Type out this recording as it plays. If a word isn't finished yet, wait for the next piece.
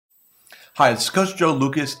Hi, it's Coach Joe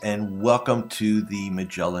Lucas, and welcome to the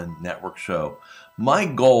Magellan Network Show. My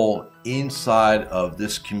goal inside of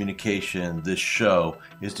this communication, this show,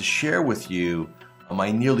 is to share with you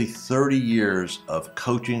my nearly 30 years of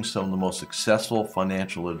coaching some of the most successful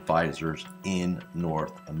financial advisors in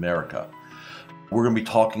North America. We're going to be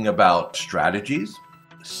talking about strategies,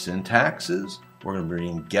 syntaxes. We're going to be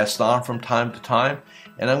bringing guests on from time to time,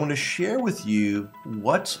 and I'm going to share with you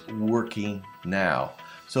what's working now.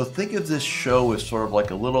 So think of this show as sort of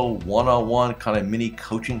like a little one-on-one kind of mini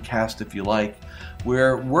coaching cast, if you like,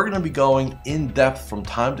 where we're going to be going in depth from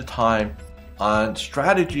time to time on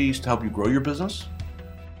strategies to help you grow your business,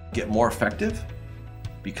 get more effective,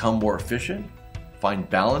 become more efficient, find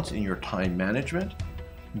balance in your time management,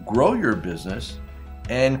 grow your business,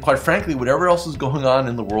 and quite frankly, whatever else is going on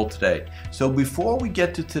in the world today. So before we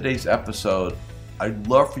get to today's episode, I'd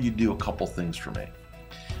love for you to do a couple things for me.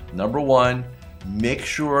 Number one, make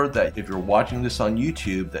sure that if you're watching this on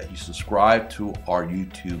YouTube, that you subscribe to our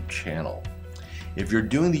YouTube channel. If you're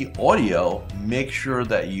doing the audio, make sure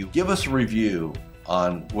that you give us a review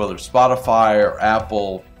on whether Spotify or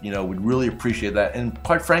Apple. We'd really appreciate that. And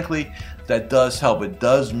quite frankly, that does help. It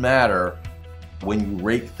does matter when you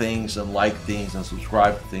rate things and like things and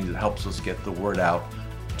subscribe to things. It helps us get the word out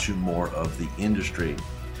to more of the industry.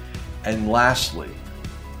 And lastly,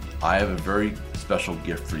 I have a very special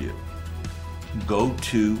gift for you. Go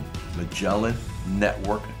to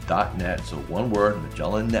MagellanNetwork.net, so one word,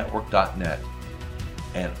 MagellanNetwork.net,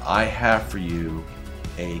 and I have for you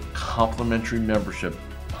a complimentary membership,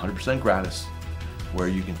 100% gratis, where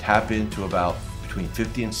you can tap into about between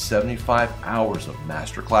 50 and 75 hours of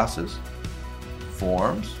masterclasses,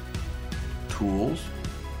 forms, tools,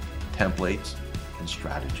 templates, and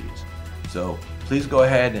strategies. So please go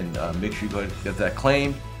ahead and make sure you go ahead and get that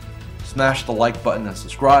claimed. Smash the like button and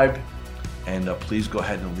subscribe. And please go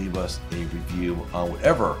ahead and leave us a review on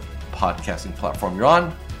whatever podcasting platform you're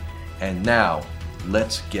on. And now,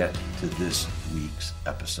 let's get to this week's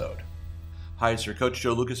episode. Hi, it's your Coach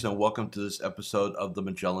Joe Lucas, and welcome to this episode of the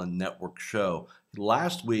Magellan Network Show.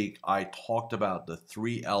 Last week, I talked about the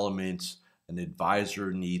three elements an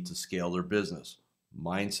advisor needs to scale their business: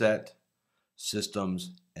 mindset,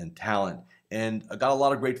 systems, and talent. And I got a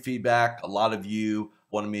lot of great feedback. A lot of you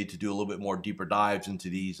wanted me to do a little bit more deeper dives into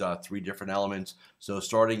these three different elements. So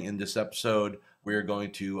starting in this episode, we're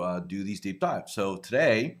going to do these deep dives. So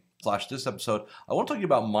today, this episode, I want to talk to you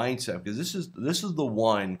about mindset, because this is the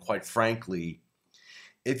one, quite frankly,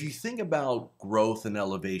 if you think about growth and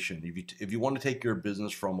elevation, if you want to take your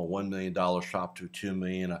business from a $1 million shop to $2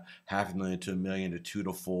 million, a $500,000 to $1 million, to 2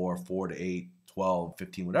 to 4, 4 to 8, 12,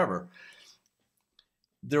 15, whatever,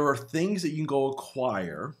 there are things that you can go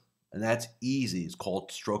acquire, and that's easy. It's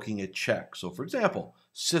called stroking a check. So for example,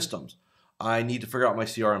 systems. I need to figure out my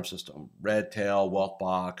CRM system, Redtail,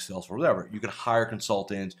 Wealthbox, Salesforce, whatever. You can hire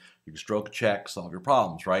consultants, you can stroke a check, solve your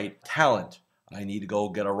problems, right? Talent. I need to go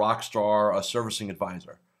get a rock star, a servicing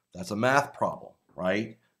advisor. That's a math problem,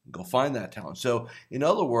 right? Go find that talent. So in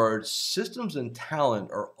other words, systems and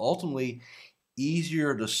talent are ultimately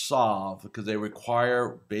easier to solve because they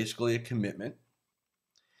require basically a commitment,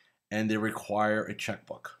 and they require a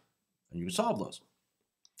checkbook, and you can solve those.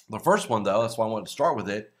 The first one, though, that's why I wanted to start with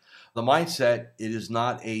it, the mindset,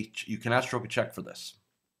 you cannot stroke a check for this.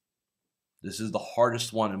 This is the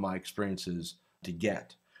hardest one in my experiences to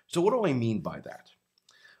get. So what do I mean by that?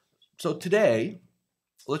 So today,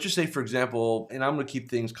 let's just say, for example, and I'm going to keep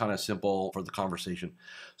things kind of simple for the conversation.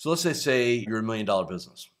 So let's say you're a $1 million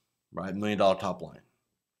business, right? $1 million top line.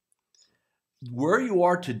 Where you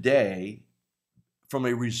are today, from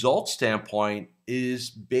a results standpoint, is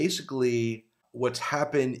basically what's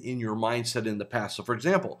happened in your mindset in the past. So for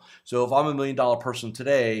example, if I'm a $1 million person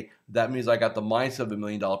today, that means I got the mindset of a $1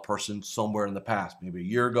 million person somewhere in the past, maybe a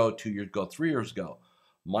year ago, 2 years ago, 3 years ago.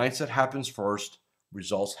 Mindset happens first,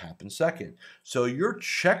 results happen second. So your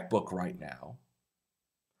checkbook right now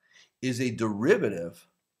is a derivative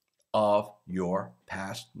of your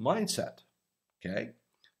past mindset, okay?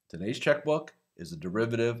 Today's checkbook is a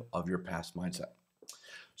derivative of your past mindset.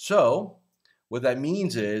 So what that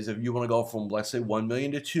means is, if you want to go from, let's say, 1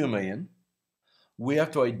 million to 2 million, we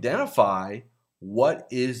have to identify what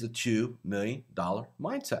is the $2 million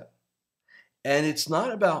mindset. And it's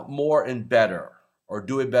not about more and better or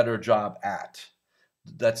do a better job at.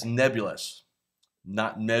 That's nebulous,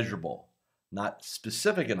 not measurable, not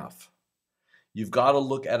specific enough. You've got to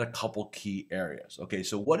look at a couple key areas. Okay,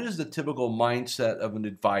 so what is the typical mindset of an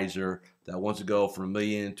advisor that wants to go from 1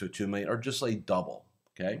 million to 2 million, or just like double?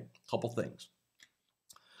 Okay, a couple things.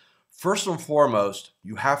 First and foremost,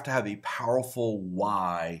 you have to have a powerful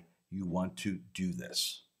why you want to do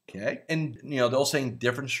this. Okay. And, they'll say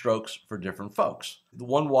different strokes for different folks. The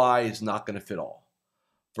one why is not going to fit all.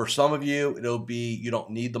 For some of you, it'll be you don't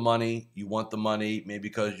need the money. You want the money maybe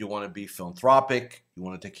because you want to be philanthropic. You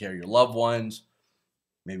want to take care of your loved ones.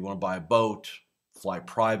 Maybe you want to buy a boat, fly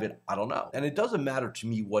private. I don't know. And it doesn't matter to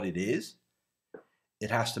me what it is.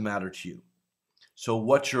 It has to matter to you. So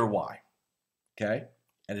what's your why? Okay.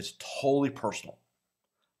 And it's totally personal,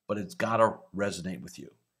 but it's got to resonate with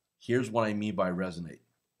you. Here's what I mean by resonate.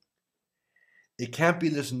 It can't be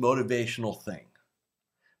this motivational thing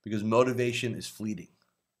because motivation is fleeting.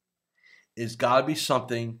 It's got to be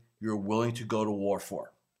something you're willing to go to war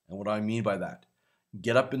for. And what do I mean by that?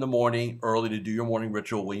 Get up in the morning early to do your morning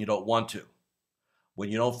ritual when you don't want to. When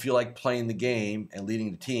you don't feel like playing the game and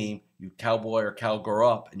leading the team, you cowboy or cowgirl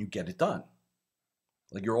up and you get it done.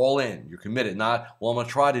 Like you're all in, you're committed. Not, well, I'm going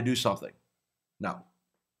to try to do something. No,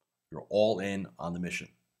 you're all in on the mission.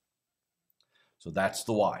 So that's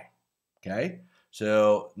the why. Okay?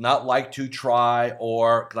 So not like to try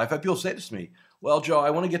or, because I've had people say this to me, well, Joe, I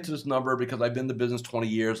want to get to this number because I've been in the business 20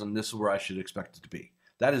 years and this is where I should expect it to be.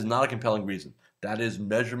 That is not a compelling reason. That is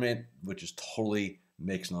measurement, which is totally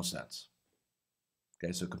makes no sense.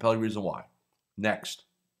 Okay, so compelling reason why. Next,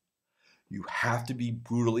 you have to be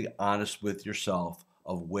brutally honest with yourself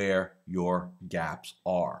of where your gaps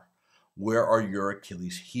are. Where are your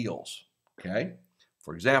Achilles heels? Okay?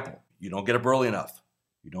 For example, you don't get up early enough.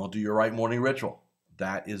 You don't do your right morning ritual.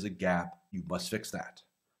 That is a gap. You must fix that.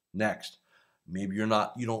 Next, maybe you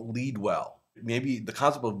don't lead well. Maybe the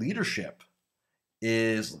concept of leadership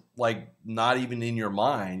is like not even in your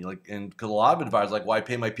mind. And because a lot of advisors are like, well, I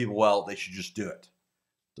pay my people well, they should just do it.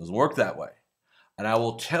 Doesn't work that way. And I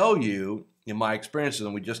will tell you, in my experiences,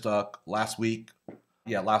 and we just last week,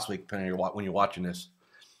 depending on when you're watching this,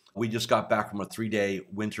 we just got back from a 3-day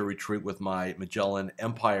winter retreat with my Magellan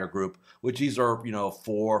Empire group, which these are, $4,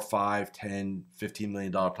 $5, $10, $15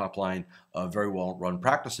 million top line, very well run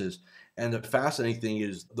practices. And the fascinating thing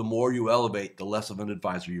is the more you elevate, the less of an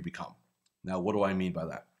advisor you become. Now, what do I mean by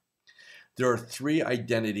that? There are 3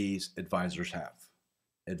 identities advisors have: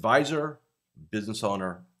 advisor, business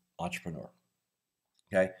owner, entrepreneur.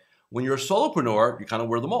 Okay. When you're a solopreneur, you kind of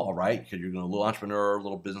wear them all, right? Because you're a little entrepreneur, a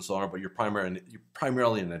little business owner, but you're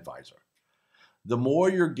primarily an advisor. The more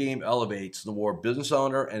your game elevates, the more business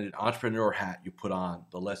owner and an entrepreneur hat you put on,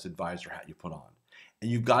 the less advisor hat you put on. And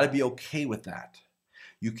you've got to be okay with that.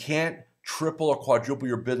 You can't triple or quadruple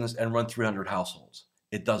your business and run 300 households.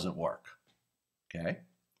 It doesn't work. Okay?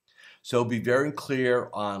 So be very clear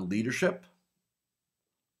on leadership,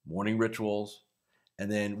 morning rituals,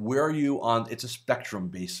 and then where are you on, it's a spectrum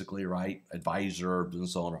basically, right? Advisor,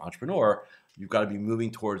 business owner, entrepreneur. You've got to be moving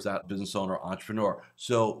towards that business owner, entrepreneur.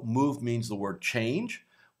 So move means the word change,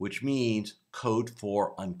 which means code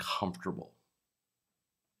for uncomfortable.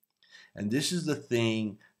 And this is the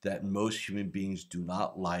thing that most human beings do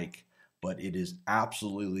not like, but it is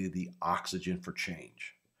absolutely the oxygen for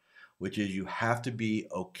change, which is you have to be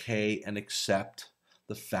okay and accept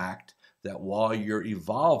the fact that while you're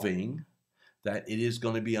evolving, that it is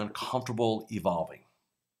going to be uncomfortable evolving.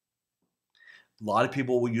 A lot of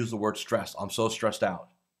people will use the word stress. I'm so stressed out.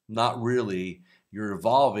 Not really. You're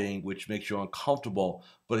evolving, which makes you uncomfortable.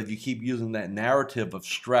 But if you keep using that narrative of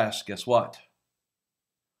stress, guess what?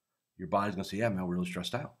 Your body's going to say, yeah, man, we're really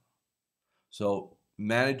stressed out. So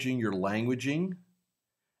managing your languaging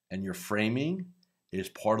and your framing is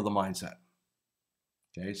part of the mindset.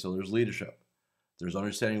 Okay, so there's leadership. There's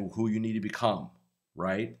understanding who you need to become,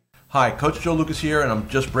 right? Hi, Coach Joe Lucas here, and I'm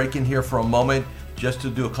just breaking here for a moment just to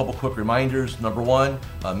do a couple quick reminders. Number one,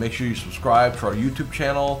 make sure you subscribe to our YouTube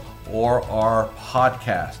channel or our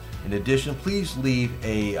podcast. In addition, please leave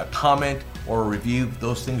a comment or a review.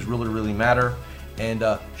 Those things really, really matter. And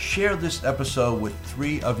share this episode with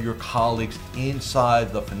 3 of your colleagues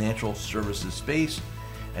inside the financial services space.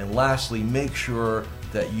 And lastly, make sure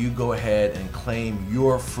that you go ahead and claim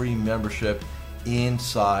your free membership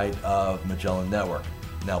inside of Magellan Network.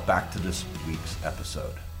 Now back to this week's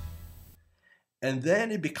episode. And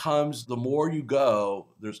then it becomes, the more you go,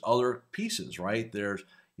 there's other pieces, right? There's,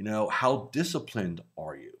 how disciplined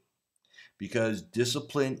are you? Because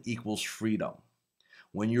discipline equals freedom.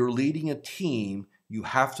 When you're leading a team, you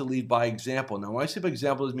have to lead by example. Now, when I say by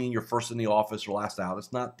example, it doesn't mean you're first in the office or last out.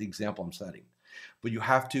 It's not the example I'm setting. But you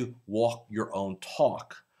have to walk your own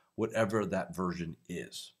talk, whatever that version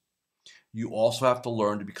is. You also have to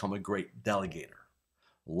learn to become a great delegator.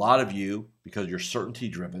 A lot of you, because you're certainty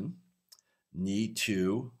driven, need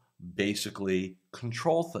to basically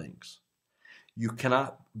control things. You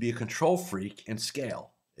cannot be a control freak and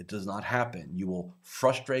scale. It does not happen. You will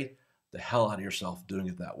frustrate the hell out of yourself doing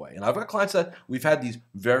it that way. And I've got clients that we've had these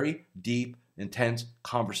very deep, intense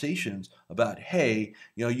conversations about, hey,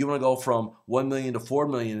 you want to go from 1 million to 4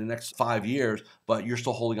 million in the next 5 years, but you're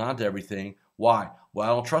still holding on to everything. Why? Well,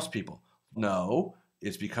 I don't trust people. No,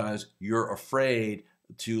 it's because you're afraid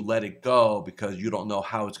to let it go because you don't know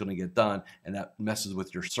how it's going to get done, and that messes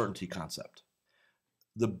with your certainty concept.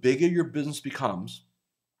 The bigger your business becomes,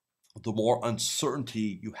 the more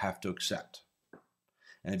uncertainty you have to accept.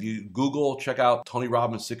 And if you Google, check out Tony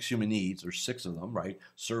Robbins' 6 Human Needs, there's 6 of them, right?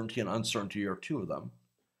 Certainty and uncertainty are 2 of them.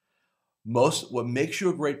 What makes you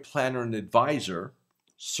a great planner and advisor,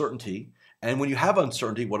 certainty. And when you have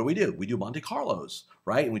uncertainty, what do? We do Monte Carlos,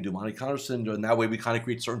 right? And we do Monte Carlo syndrome. And that way we kind of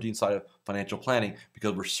create certainty inside of financial planning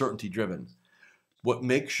because we're certainty driven. What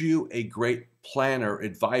makes you a great planner,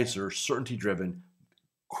 advisor, certainty driven,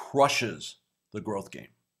 crushes the growth game.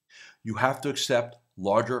 You have to accept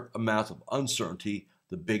larger amounts of uncertainty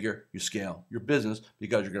the bigger you scale your business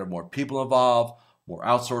because you're going to have more people involved, more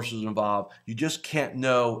outsourcers involved. You just can't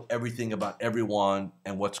know everything about everyone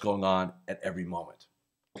and what's going on at every moment.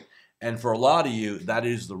 And for a lot of you, that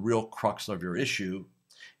is the real crux of your issue,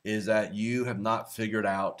 is that you have not figured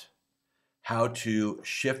out how to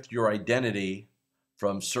shift your identity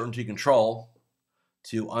from certainty control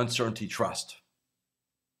to uncertainty trust.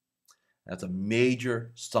 That's a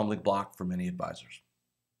major stumbling block for many advisors.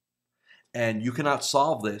 And you cannot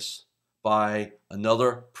solve this by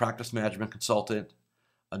another practice management consultant,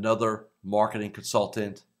 another marketing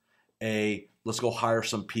consultant, let's go hire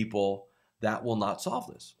some people. That will not solve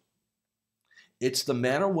this. It's the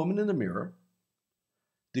man or woman in the mirror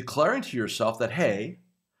declaring to yourself that, hey,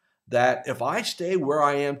 that if I stay where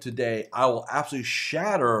I am today, I will absolutely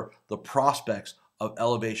shatter the prospects of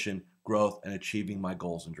elevation, growth, and achieving my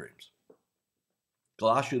goals and dreams.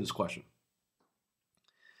 I'll ask you this question.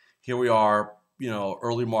 Here we are,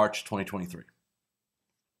 early March 2023.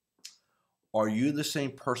 Are you the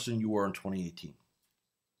same person you were in 2018?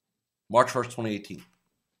 March 1st, 2018.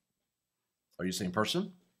 Are you the same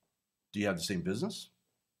person? Do you have the same business?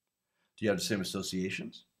 Do you have the same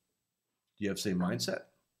associations? Do you have the same mindset?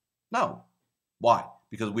 No. Why?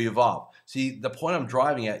 Because we evolve. See, the point I'm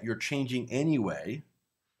driving at, you're changing anyway.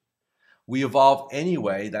 We evolve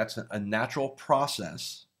anyway. That's a natural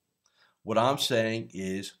process. What I'm saying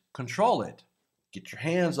is control it. Get your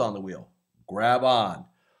hands on the wheel. Grab on.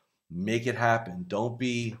 Make it happen. Don't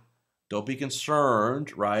be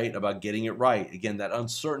concerned, right, about getting it right. Again, that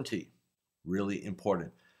uncertainty, really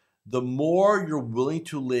important. The more you're willing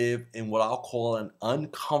to live in what I'll call an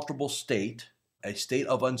uncomfortable state, a state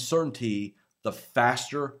of uncertainty, the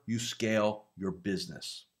faster you scale your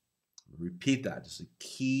business. Repeat that. This is a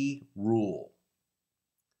key rule.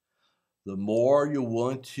 The more you're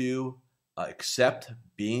willing to accept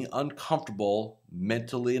being uncomfortable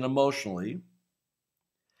mentally and emotionally,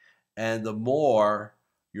 and the more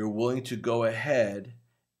you're willing to go ahead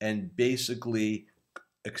and basically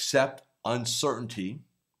accept uncertainty,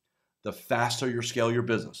 the faster you scale your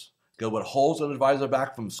business. Because what holds an advisor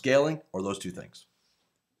back from scaling are those 2 things.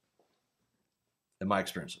 In my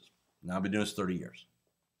experiences. Now I've been doing this 30 years.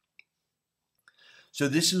 So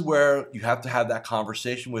this is where you have to have that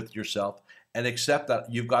conversation with yourself and accept that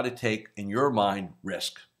you've got to take, in your mind,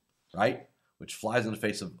 risk, right? Which flies in the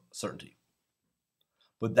face of certainty.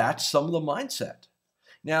 But that's some of the mindset.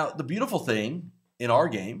 Now, the beautiful thing in our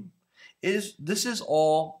game is this is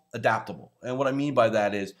all adaptable. And what I mean by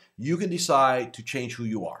that is you can decide to change who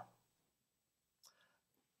you are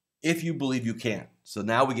if you believe you can. So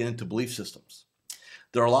now we get into belief systems.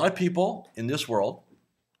 There are a lot of people in this world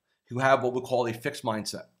who have what we call a fixed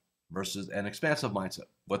mindset versus an expansive mindset.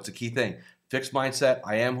 What's the key thing? Fixed mindset,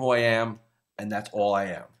 I am who I am, and that's all I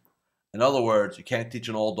am. In other words, you can't teach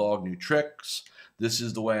an old dog new tricks. This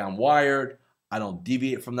is the way I'm wired. I don't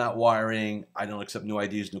deviate from that wiring. I don't accept new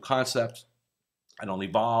ideas, new concepts. I don't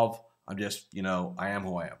evolve. I'm just, I am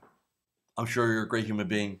who I am. I'm sure you're a great human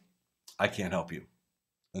being. I can't help you.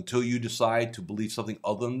 Until you decide to believe something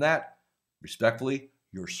other than that, respectfully,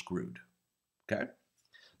 you're screwed. Okay?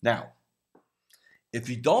 Now, if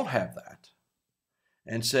you don't have that,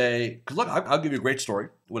 and say, because look, I'll give you a great story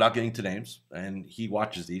without getting to names, and he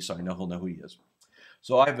watches these, so I know he'll know who he is.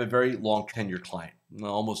 So I have a very long tenured client,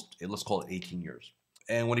 almost, let's call it 18 years.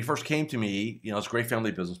 And when he first came to me, it's a great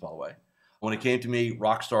family business, by the way. When he came to me,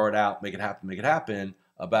 rock starred out, make it happen,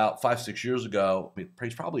 about 5-6 years ago,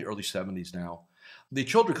 he's probably early 70s now. The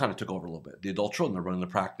children kind of took over a little bit. The adult children are running the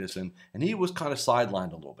practice, and he was kind of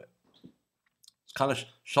sidelined a little bit. It's kind of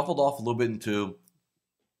shuffled off a little bit into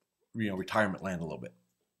retirement land a little bit.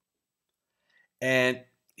 And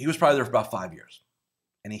he was probably there for about 5 years.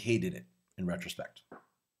 And he hated it in retrospect.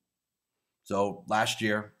 So last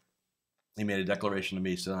year, he made a declaration to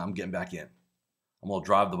me, said, I'm getting back in. I'm going to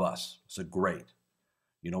drive the bus. I said, great.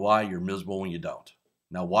 You know why? You're miserable when you don't.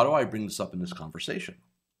 Now, why do I bring this up in this conversation?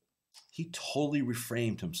 He totally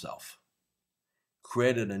reframed himself,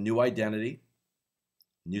 created a new identity,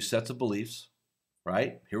 new sets of beliefs,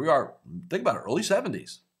 right? Here we are. Think about it, early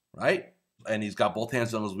 70s, right? And he's got both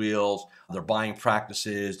hands on his wheels. They're buying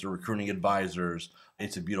practices. They're recruiting advisors.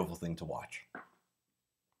 It's a beautiful thing to watch.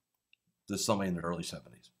 This is somebody in the early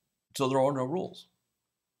 70s. So there are no rules.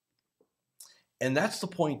 And that's the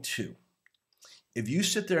point too. If you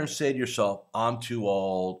sit there and say to yourself, I'm too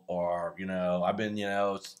old, or, I've been,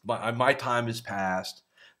 my time is past,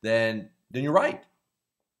 then you're right.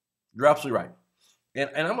 You're absolutely right. And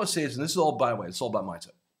I'm going to say this, and this is all, by the way, it's all about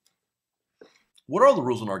mindset. What are the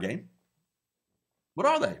rules in our game? What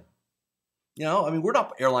are they? We're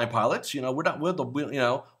not airline pilots. We don't have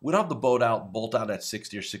the bolt out at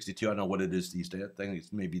 60 or 62. I don't know what it is these days. I think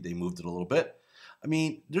maybe they moved it a little bit.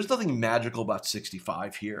 There's nothing magical about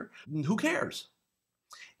 65 here. Who cares?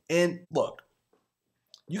 And look,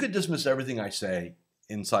 you could dismiss everything I say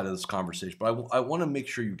inside of this conversation, but I want to make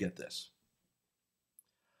sure you get this.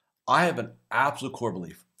 I have an absolute core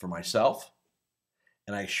belief for myself,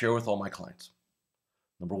 and I share with all my clients.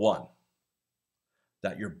 Number one,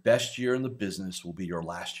 that your best year in the business will be your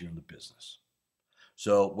last year in the business.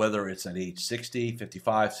 So whether it's at age 60,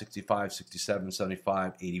 55, 65, 67,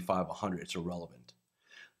 75, 85, 100, it's irrelevant.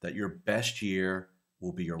 That your best year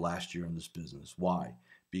will be your last year in this business. Why?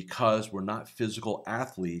 Because we're not physical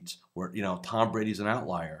athletes. Tom Brady's an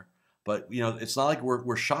outlier, but it's not like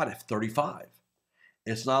we're shot at 35.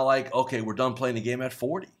 It's not like, okay, we're done playing the game at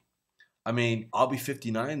 40. I'll be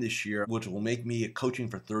 59 this year, which will make me coaching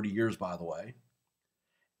for 30 years, by the way.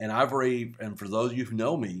 And for those of you who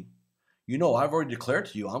know me, I've already declared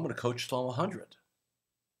to you, I'm going to coach till I'm 100.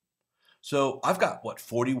 So I've got,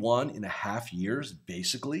 41 and a half years,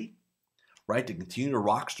 basically, right, to continue to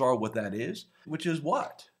rock star what that is, which is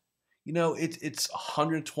what? It's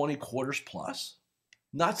 120 quarters plus.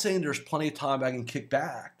 Not saying there's plenty of time I can kick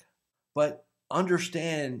back, but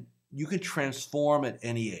understand you can transform at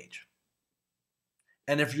any age.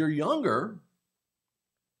 And if you're younger,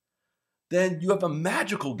 then you have a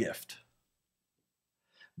magical gift.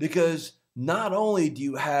 Because not only do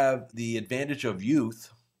you have the advantage of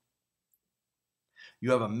youth,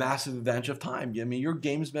 you have a massive advantage of time. Your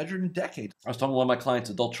game is measured in decades. I was talking to one of my clients,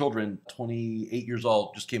 adult children, 28 years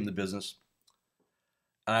old, just came to business.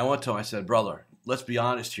 And I went to him, I said, brother, let's be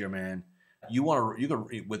honest here, man. You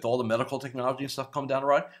could, with all the medical technology and stuff coming down the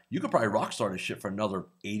road, you could probably rock star this shit for another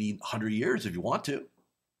 80, 100 years if you want to.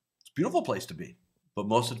 It's a beautiful place to be. But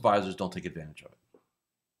most advisors don't take advantage of it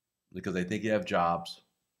because they think you have jobs.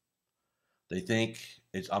 They think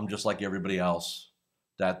I'm just like everybody else,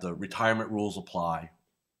 that the retirement rules apply,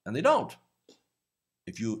 and they don't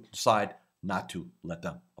if you decide not to let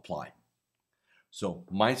them apply. So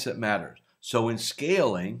mindset matters. So in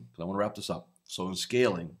scaling, because I want to wrap this up. So in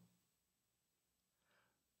scaling,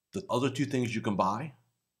 the other two things you can buy,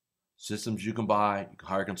 systems you can buy, you can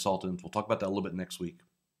hire consultants. We'll talk about that a little bit next week.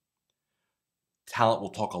 Talent we'll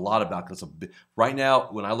talk a lot about because right now,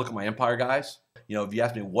 when I look at my Empire guys, if you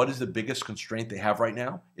ask me what is the biggest constraint they have right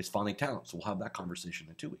now, it's finding talent. So we'll have that conversation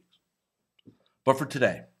in 2 weeks. But for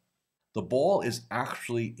today, the ball is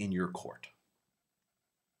actually in your court.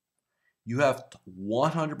 You have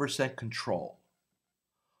 100% control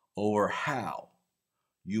over how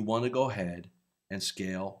you want to go ahead and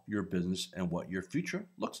scale your business and what your future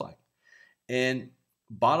looks like. And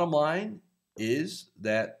bottom line is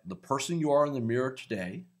that the person you are in the mirror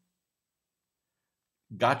today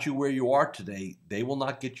got you where you are today. They will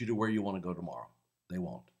not get you to where you want to go tomorrow. They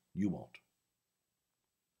won't. You won't.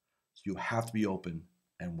 So you have to be open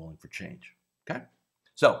and willing for change. Okay?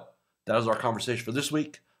 So that is our conversation for this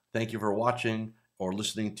week. Thank you for watching or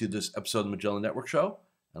listening to this episode of the Magellan Network Show,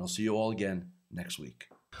 and I'll see you all again next week.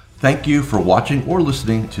 Thank you for watching or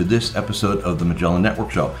listening to this episode of the Magellan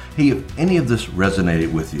Network Show. Hey, if any of this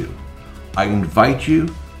resonated with you, I invite you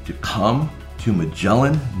to come to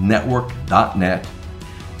MagellanNetwork.net,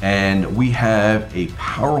 and we have a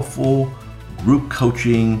powerful group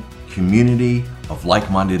coaching community of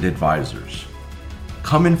like-minded advisors.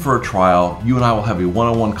 Come in for a trial. You and I will have a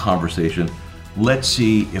one-on-one conversation. Let's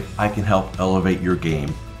see if I can help elevate your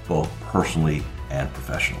game both personally and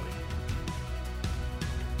professionally.